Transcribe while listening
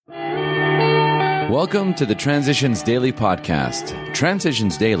Welcome to the Transitions Daily podcast.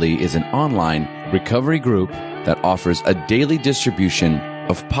 Transitions Daily is an online recovery group that offers a daily distribution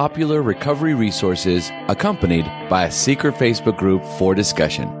of popular recovery resources accompanied by a secret Facebook group for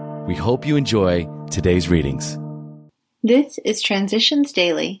discussion. We hope you enjoy today's readings. This is Transitions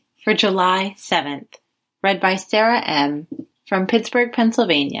Daily for July 7th, read by Sarah M. from Pittsburgh,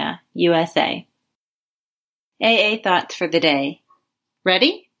 Pennsylvania, USA. AA Thoughts for the Day.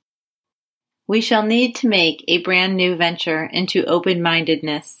 Ready? We shall need to make a brand new venture into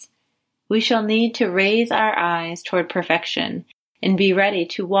open-mindedness. We shall need to raise our eyes toward perfection and be ready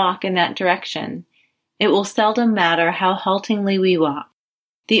to walk in that direction. It will seldom matter how haltingly we walk.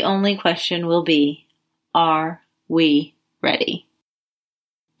 The only question will be, are we ready?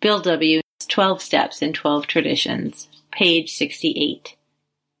 Bill W. 12 Steps in 12 Traditions, page 68.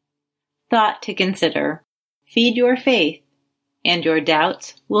 Thought to consider. Feed your faith, and your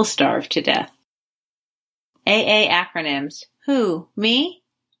doubts will starve to death. AA acronyms. Who? Me?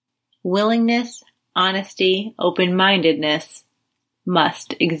 Willingness, honesty, open-mindedness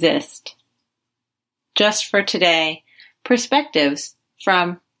must exist. Just for today, perspectives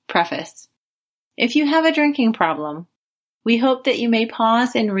from Preface. If you have a drinking problem, we hope that you may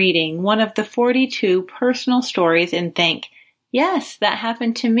pause in reading one of the 42 personal stories and think, yes, that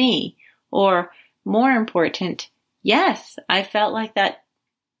happened to me, or more important, yes, I felt like that,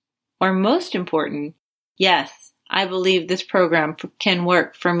 or most important, yes, I believe this program can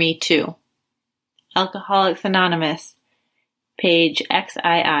work for me too. Alcoholics Anonymous, page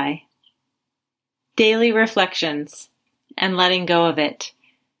XII. Daily reflections and letting go of it.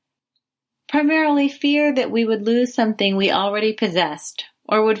 Primarily fear that we would lose something we already possessed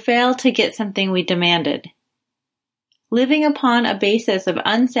or would fail to get something we demanded. Living upon a basis of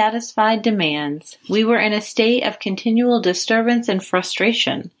unsatisfied demands, we were in a state of continual disturbance and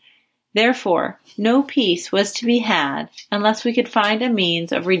frustration. Therefore, no peace was to be had unless we could find a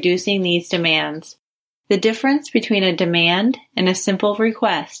means of reducing these demands. The difference between a demand and a simple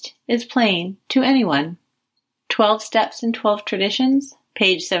request is plain to anyone. 12 Steps in 12 Traditions,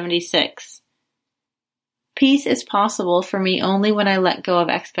 page 76. Peace is possible for me only when I let go of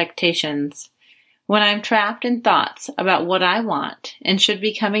expectations. When I'm trapped in thoughts about what I want and should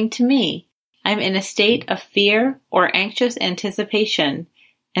be coming to me, I'm in a state of fear or anxious anticipation,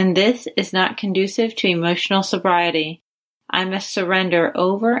 and this is not conducive to emotional sobriety. I must surrender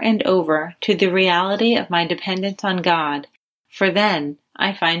over and over to the reality of my dependence on God, for then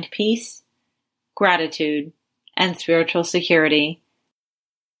I find peace, gratitude, and spiritual security.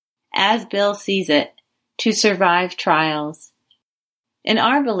 As Bill sees it, to survive trials. In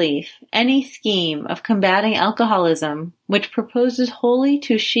our belief, any scheme of combating alcoholism which proposes wholly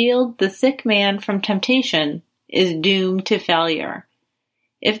to shield the sick man from temptation is doomed to failure.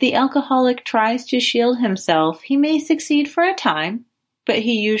 If the alcoholic tries to shield himself, he may succeed for a time, but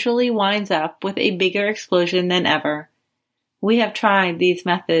he usually winds up with a bigger explosion than ever. We have tried these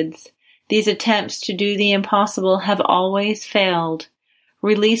methods. These attempts to do the impossible have always failed.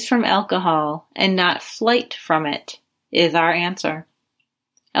 Release from alcohol, and not flight from it, is our answer.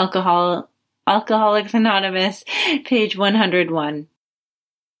 Alcoholics Anonymous, page 101.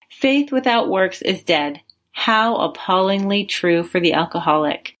 Faith without works is dead. How appallingly true for the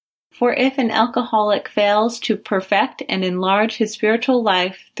alcoholic. For if an alcoholic fails to perfect and enlarge his spiritual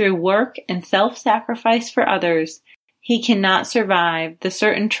life through work and self-sacrifice for others, he cannot survive the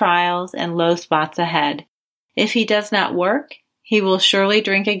certain trials and low spots ahead. If he does not work, he will surely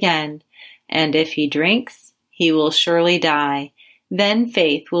drink again, and if he drinks, he will surely die. Then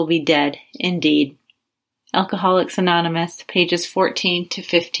faith will be dead indeed. Alcoholics Anonymous, pages 14 to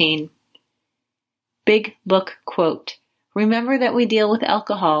 15. Big Book Quote. Remember that we deal with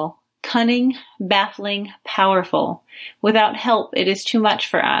alcohol. Cunning, baffling, powerful. Without help, it is too much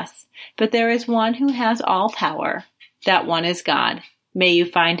for us. But there is one who has all power. That one is God. May you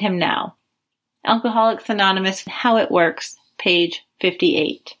find him now. Alcoholics Anonymous, How It Works, page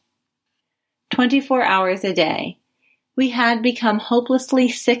 58. 24 hours a day. We had become hopelessly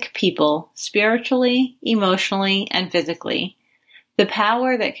sick people, spiritually, emotionally, and physically. The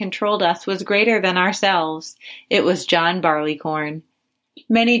power that controlled us was greater than ourselves. It was John Barleycorn.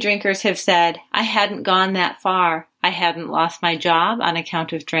 Many drinkers have said, I hadn't gone that far. I hadn't lost my job on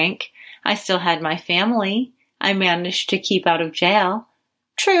account of drink. I still had my family. I managed to keep out of jail.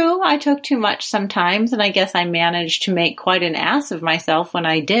 True, I took too much sometimes, and I guess I managed to make quite an ass of myself when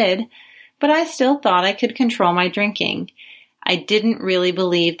I did. But I still thought I could control my drinking. I didn't really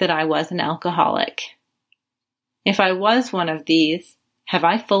believe that I was an alcoholic. If I was one of these, have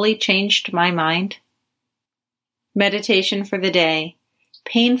I fully changed my mind? Meditation for the day.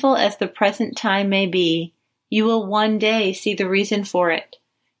 Painful as the present time may be, you will one day see the reason for it.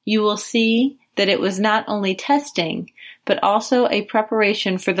 You will see that it was not only testing, but also a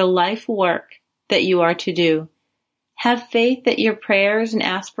preparation for the life work that you are to do. Have faith that your prayers and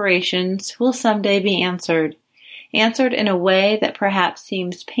aspirations will someday be answered in a way that perhaps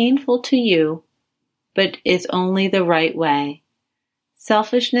seems painful to you, but is only the right way.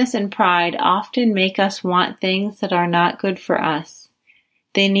 Selfishness and pride often make us want things that are not good for us.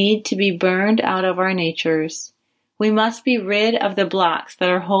 They need to be burned out of our natures. We must be rid of the blocks that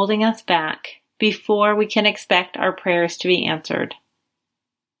are holding us back before we can expect our prayers to be answered.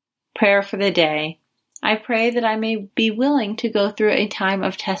 Prayer for the day. I pray that I may be willing to go through a time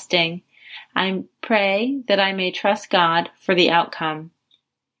of testing. I pray that I may trust God for the outcome.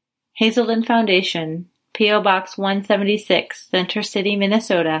 Hazelden Foundation, P.O. Box 176, Center City,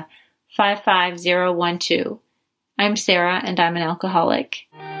 Minnesota, 55012. I'm Sarah, and I'm an alcoholic.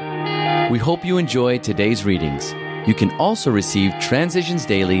 We hope you enjoyed today's readings. You can also receive Transitions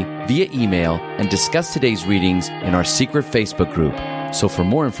Daily via email and discuss today's readings in our secret Facebook group. So for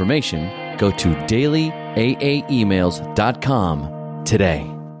more information, go to dailyaaemails.com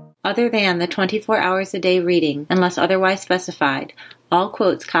today. Other than the 24 hours a day reading, unless otherwise specified, all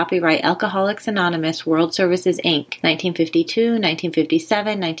quotes copyright Alcoholics Anonymous World Services, Inc., 1952,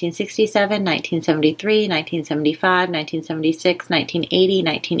 1957, 1967, 1973, 1975, 1976, 1980,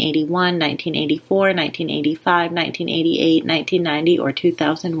 1981, 1984, 1985, 1988, 1990, or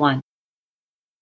 2001.